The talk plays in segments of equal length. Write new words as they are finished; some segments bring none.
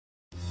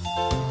ร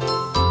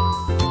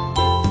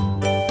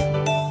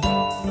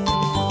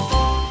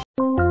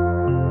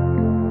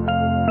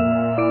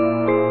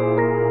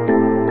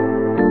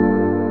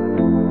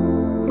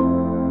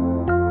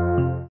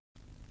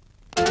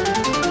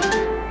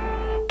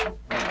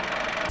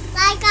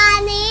ายการ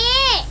นี้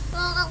เหม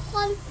าะกับค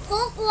น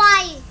ทุกวั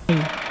ย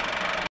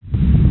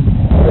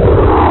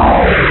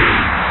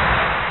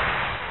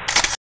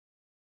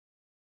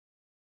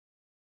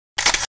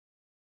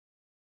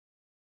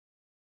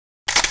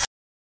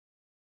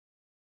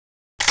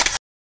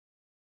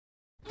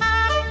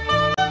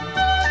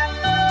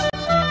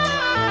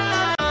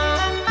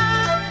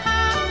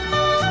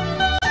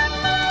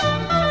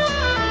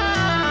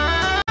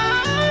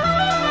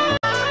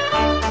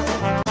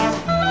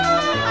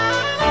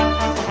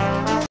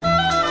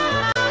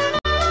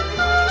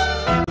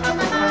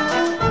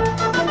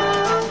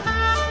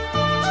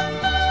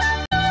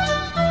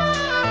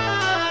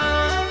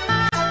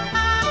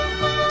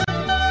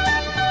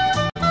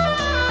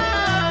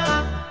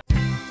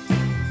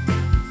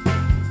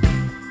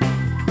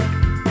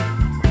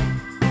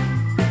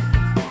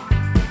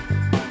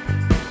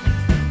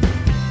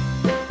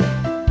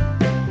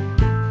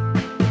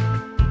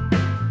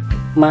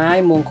ไม้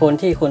มงคล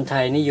ที่คนไท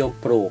ยนิยม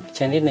ปลูกช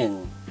นิดหนึ่ง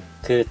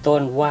คือต้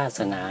นวาส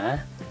นา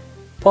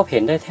พบเห็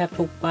นได้แทบ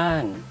ทุกบ้า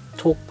น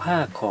ทุกภา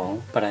คของ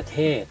ประเท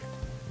ศ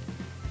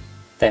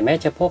แต่แม้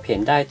จะพบเห็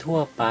นได้ทั่ว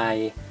ไป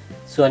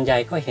ส่วนใหญ่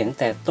ก็เห็น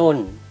แต่ต้น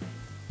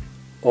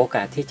โอก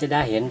าสที่จะไ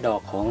ด้เห็นดอ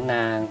กของน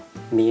าง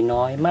มี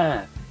น้อยมา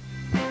ก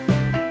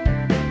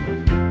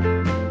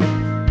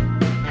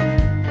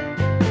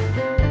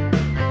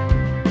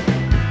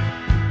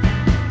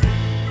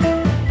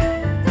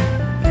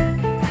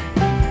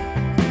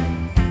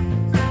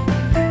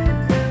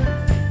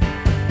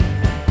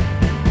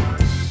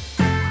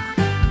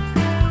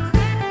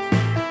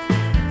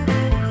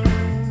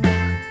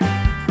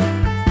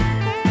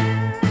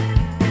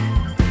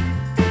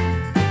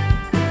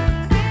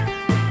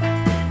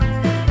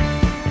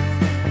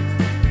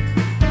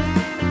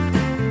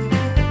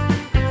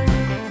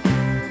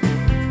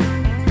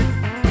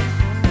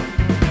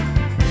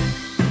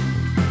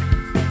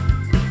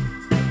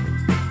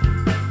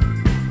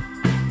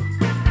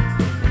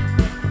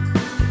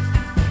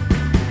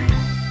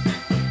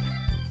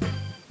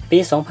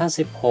ปี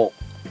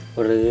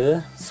 2016 หรือ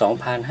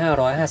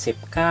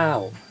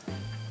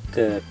 2559 เ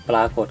กิดปร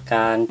ากฏก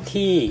ารณ์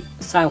ที่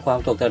สร้างความ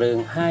ตกตะลึง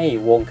ให้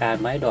วงการ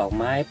ไม้ดอก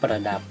ไม้ปร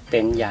ะดับเป็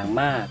นอย่าง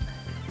มาก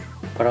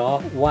เพราะ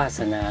วาส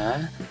นา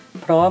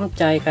พร้อม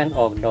ใจกันอ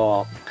อกดอ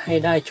กให้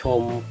ได้ช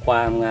มคว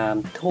ามงาม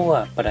ทั่ว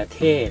ประเ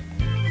ทศ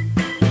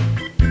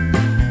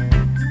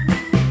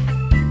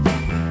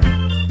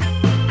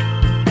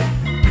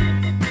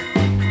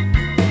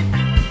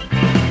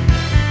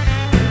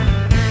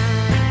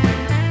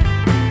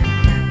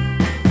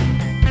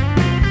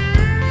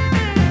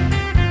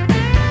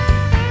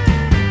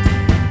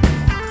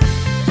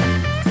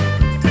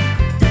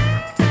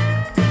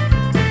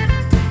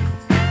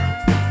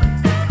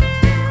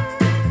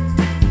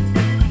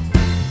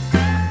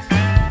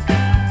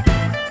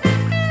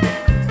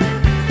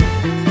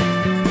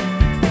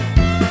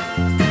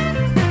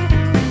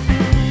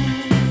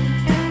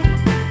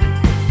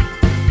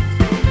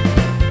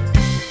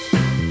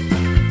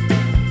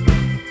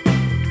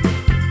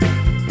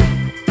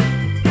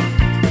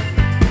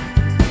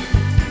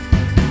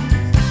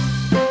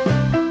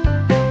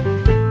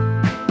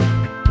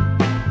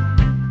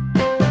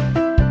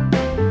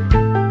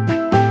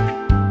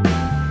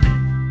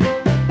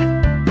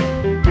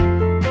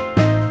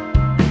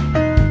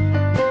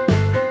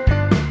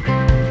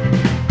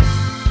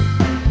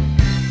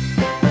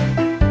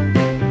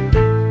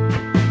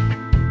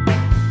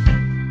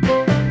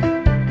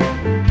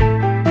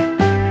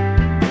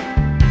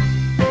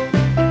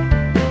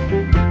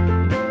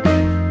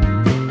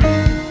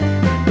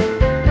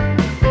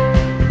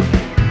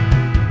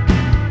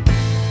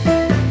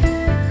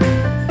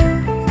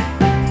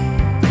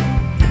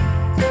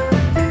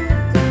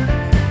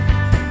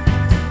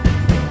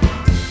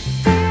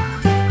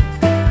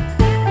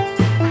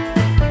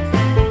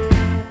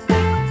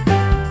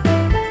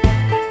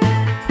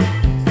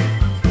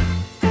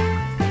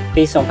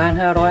ปี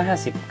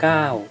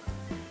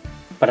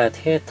 2559 ประเ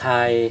ทศไท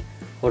ย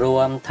รว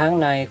มทั้ง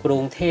ในกรุ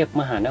งเทพ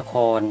มหานค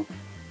ร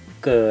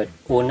เกิด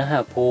อุณห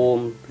ภู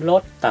มิล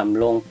ดต่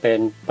ำลงเป็น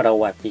ประ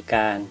วัติก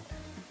ารณ์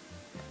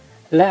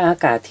และอา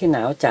กาศที่หน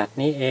าวจัด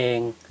นี้เอง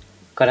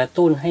กระ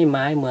ตุ้นให้ไ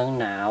ม้เมือง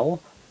หนาว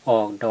อ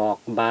อกดอก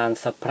บาน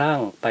สะพรั่ง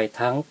ไป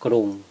ทั้งก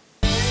รุง ป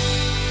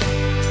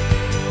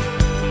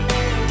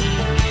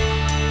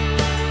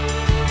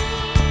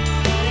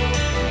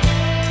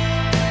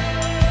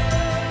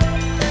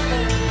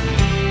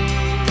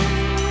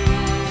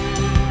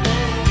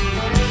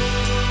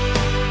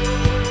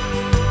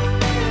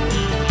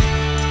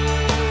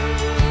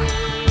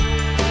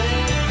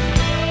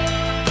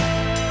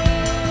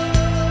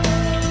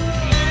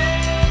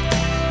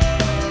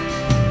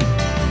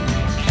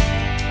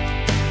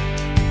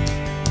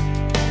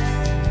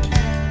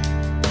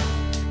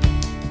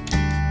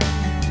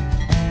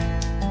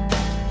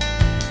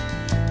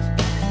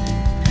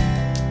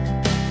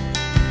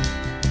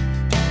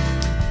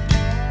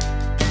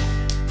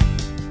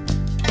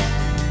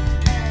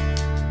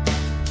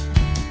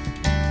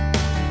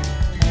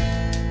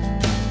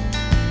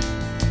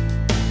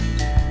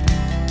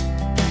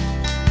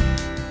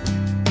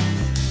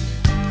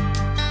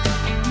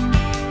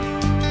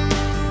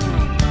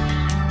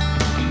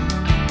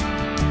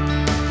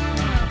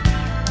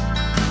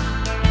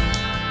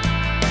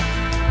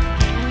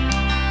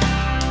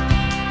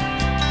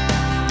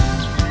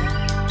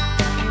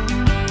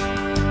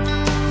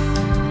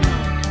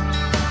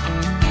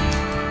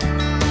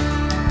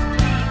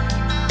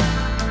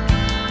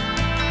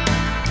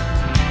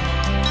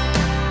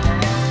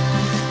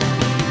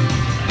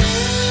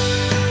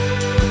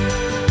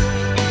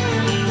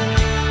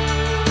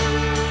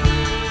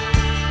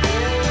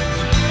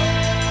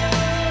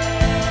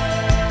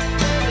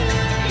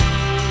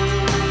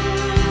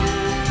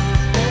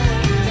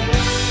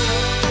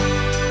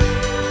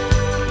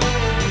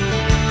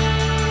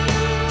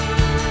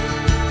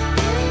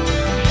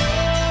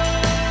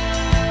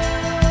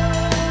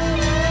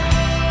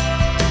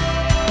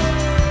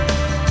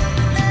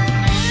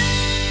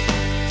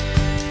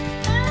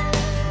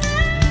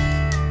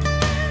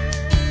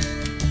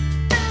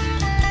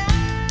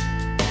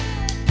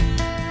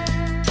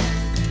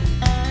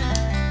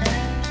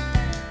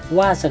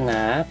วาสน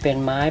าเป็น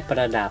ไม้ป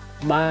ระดับ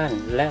บ้าน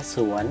และส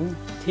วน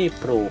ที่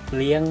ปลูก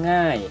เลี้ยง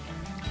ง่าย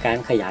การ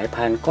ขยาย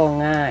พันธุ์ก็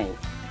ง่าย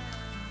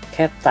แ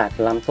ค่ตัด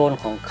ลำต้น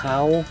ของเขา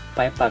ไป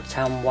ปักช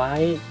ำไว้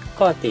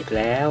ก็ติด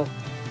แล้ว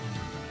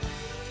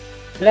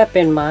และเ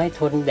ป็นไม้ท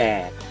นแด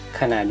ด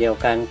ขณะเดียว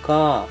กัน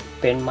ก็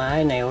เป็นไม้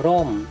ใน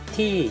ร่ม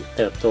ที่เ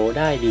ติบโตไ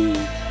ด้ดี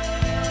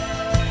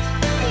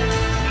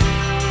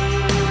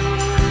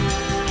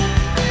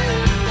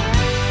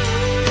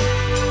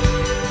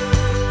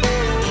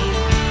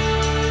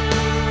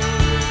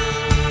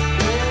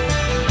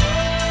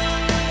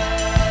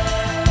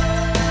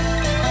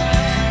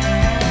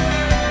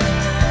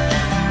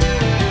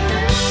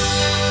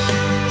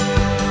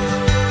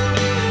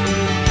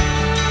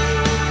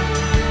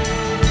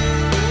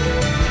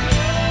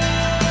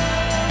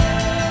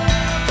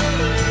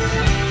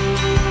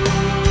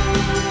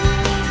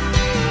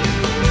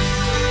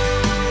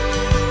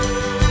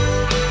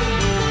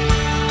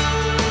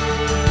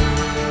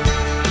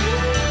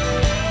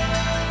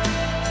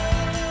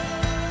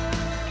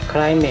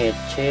Climate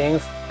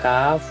Change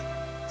Graph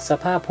ส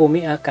ภาพภู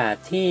มิอากาศ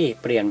ที่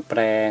เปลี่ยนแปล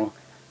ง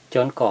จ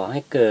นก่อให้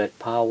เกิด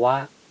ภาวะ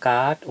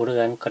ก๊าซเรื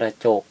อนกระ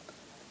จก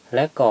แล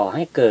ะก่อใ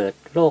ห้เกิด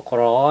โลก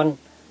ร้อน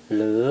ห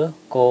รือ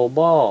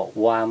Global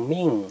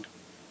Warming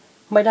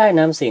ไม่ได้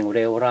นำสิ่งเล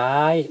วร้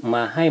ายม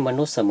าให้ม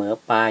นุษย์เสมอ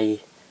ไป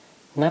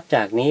นับจ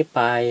ากนี้ไ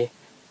ป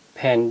แ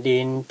ผ่นดิ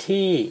น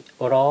ที่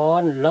ร้อ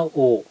นและ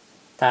อุ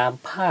ตาม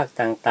ภาค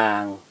ต่า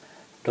ง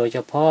ๆโดยเฉ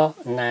พาะ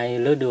ใน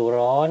ฤดู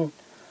ร้อน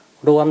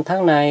รวมทั้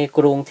งในก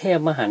รุงเทพ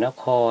มหาน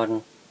คร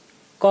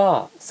ก็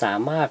สา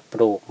มารถป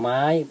ลูกไ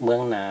ม้เมือ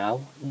งหนาว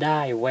ได้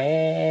แว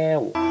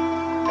ว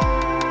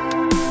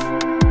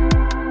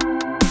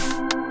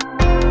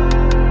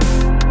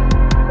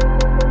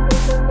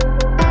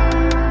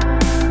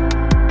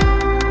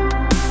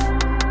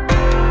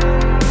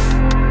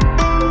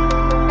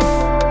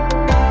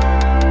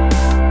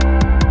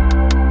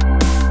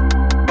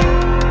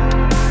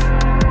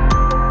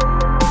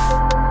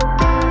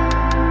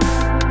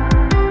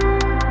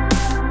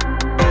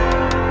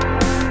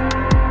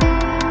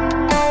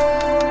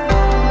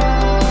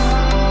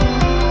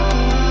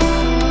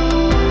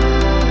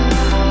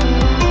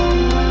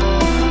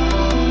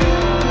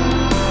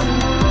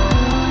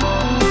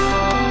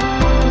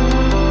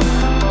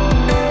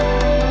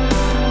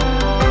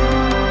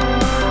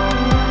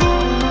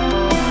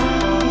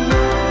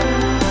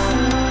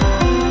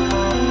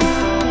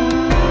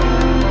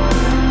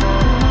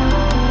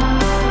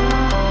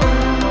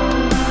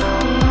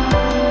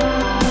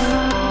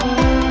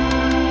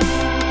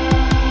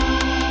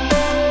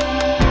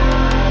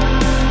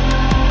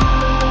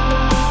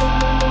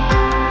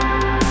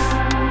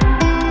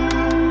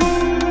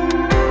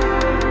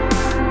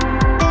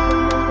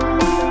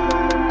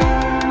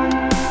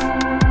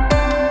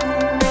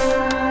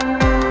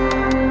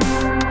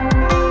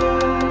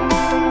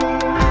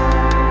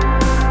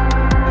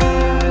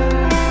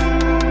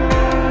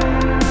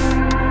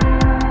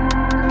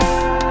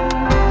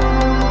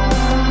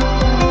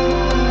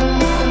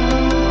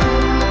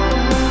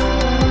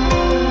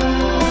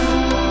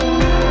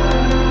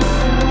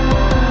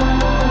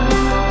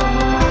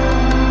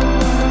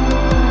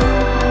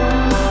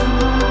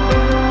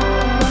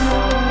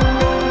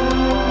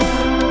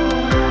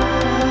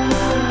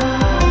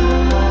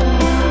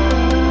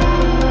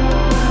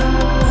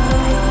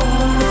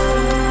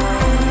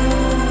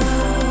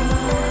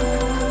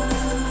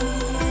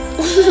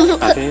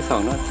ทีนี้สอ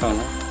งนะ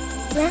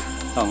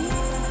สอง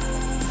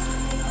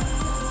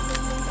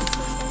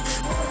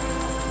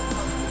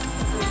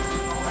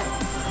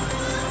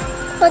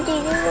พอดี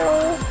เล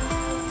ย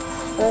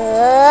เ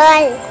อ้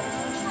ย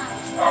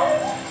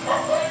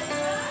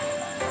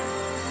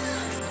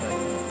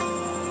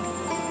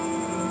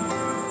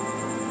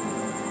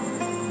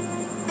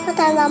พ่อ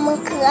ตาเรามัน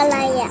คืออะไร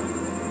อ่ะ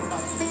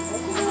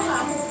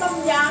ต้ม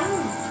ยำ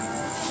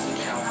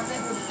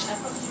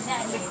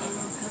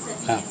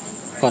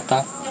กดต๊อ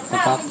บ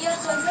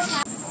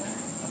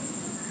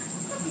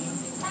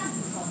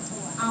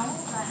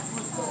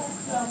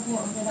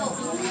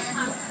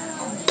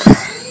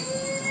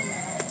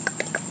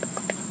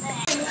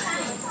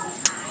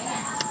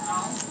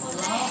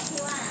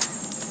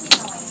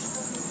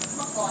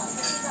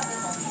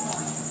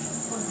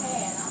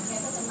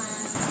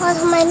พ่อ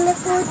ทำไมไม่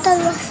พูดต้น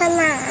วาส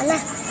นาน่ะ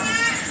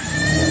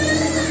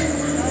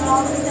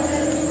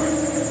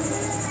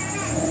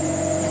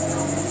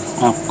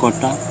กด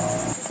ต๊อบ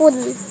ฝุ่น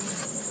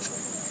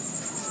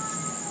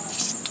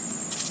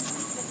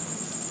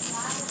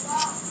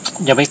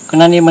อย่าไป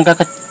นั่นนี่มันก็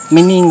ไ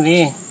ม่นิ่งดิ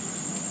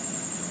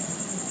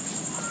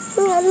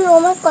งั้นหนู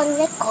มาก่อนเ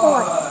ลคคอ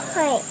ร์ดใ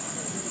ห้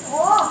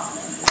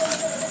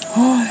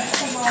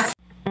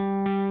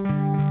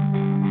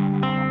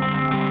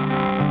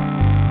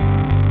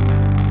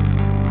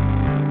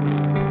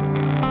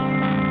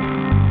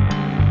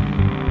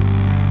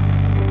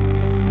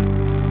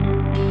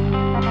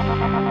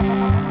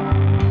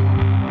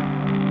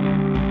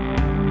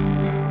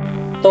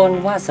ต้น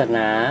วาสน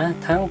า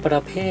ทั้งปร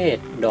ะเภท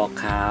ดอก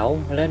ขาว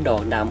และดอ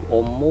กดำอ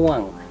มม่วง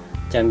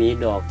จะมี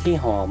ดอกที่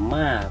หอมม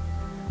าก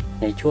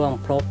ในช่วง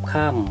พลบ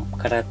ค่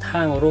ำกระ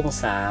ทั่งรุ่ง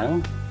สาง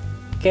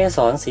เกส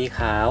รสีข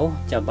าว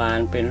จะบาน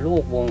เป็นลู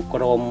กวงก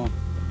ลม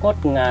งด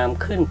งาม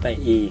ขึ้นไป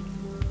อีก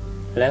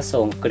และ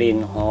ส่งกลิ่น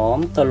หอม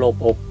ตลบ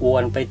อบอว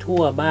นไปทั่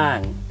วบ้า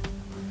น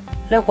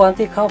และความ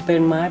ที่เขาเป็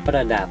นไม้ปร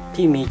ะดับ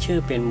ที่มีชื่อ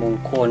เป็นมง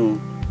คล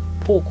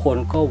ผู้คน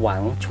ก็หวั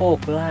งโชค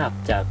ลาภ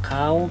จากเข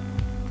า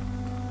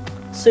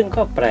ซึ่ง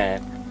ก็แปลก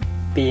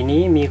ปี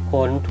นี้มีค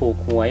นถูก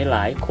หวยหล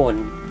ายคน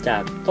จา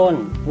กต้น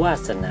วา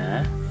สนา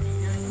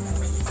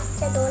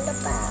จะโดนหรือ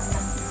เปล่า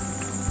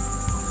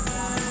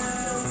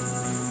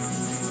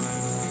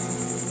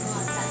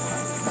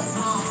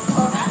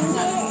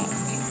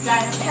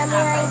ทำอ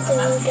ะไรเ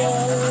ก่ง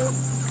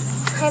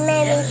ๆให้แม่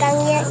มีตัง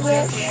ค์เยอ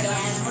ะ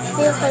ๆ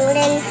ซื้อของเ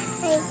ล่น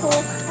ให้ผู้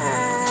ขา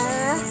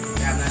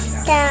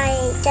จ่าย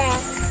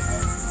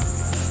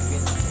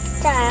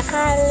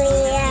ค่าเ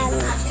รียน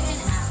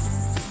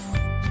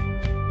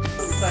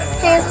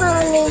ให้พ่อ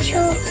มีโช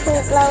คถู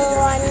กราง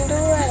วัล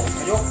ด้วย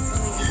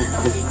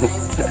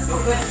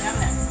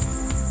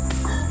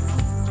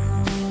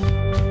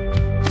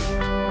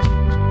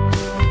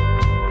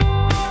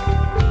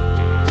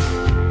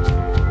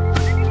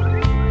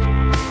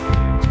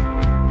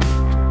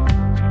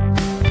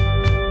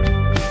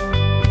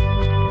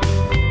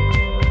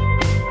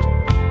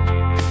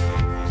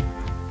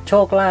โช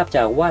คลาภจ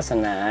ากวาส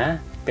นา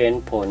เป็น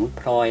ผล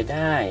พลอยไ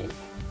ด้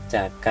จ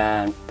ากกา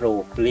รปลู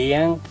กเลี้ย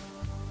ง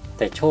แ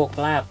ต่โชค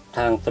ลาภท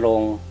างตร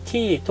ง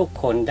ที่ทุก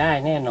คนได้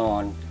แน่นอ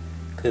น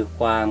คือ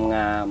ความง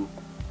าม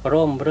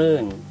ร่มรื่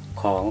น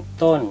ของ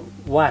ต้น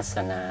วาส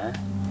นา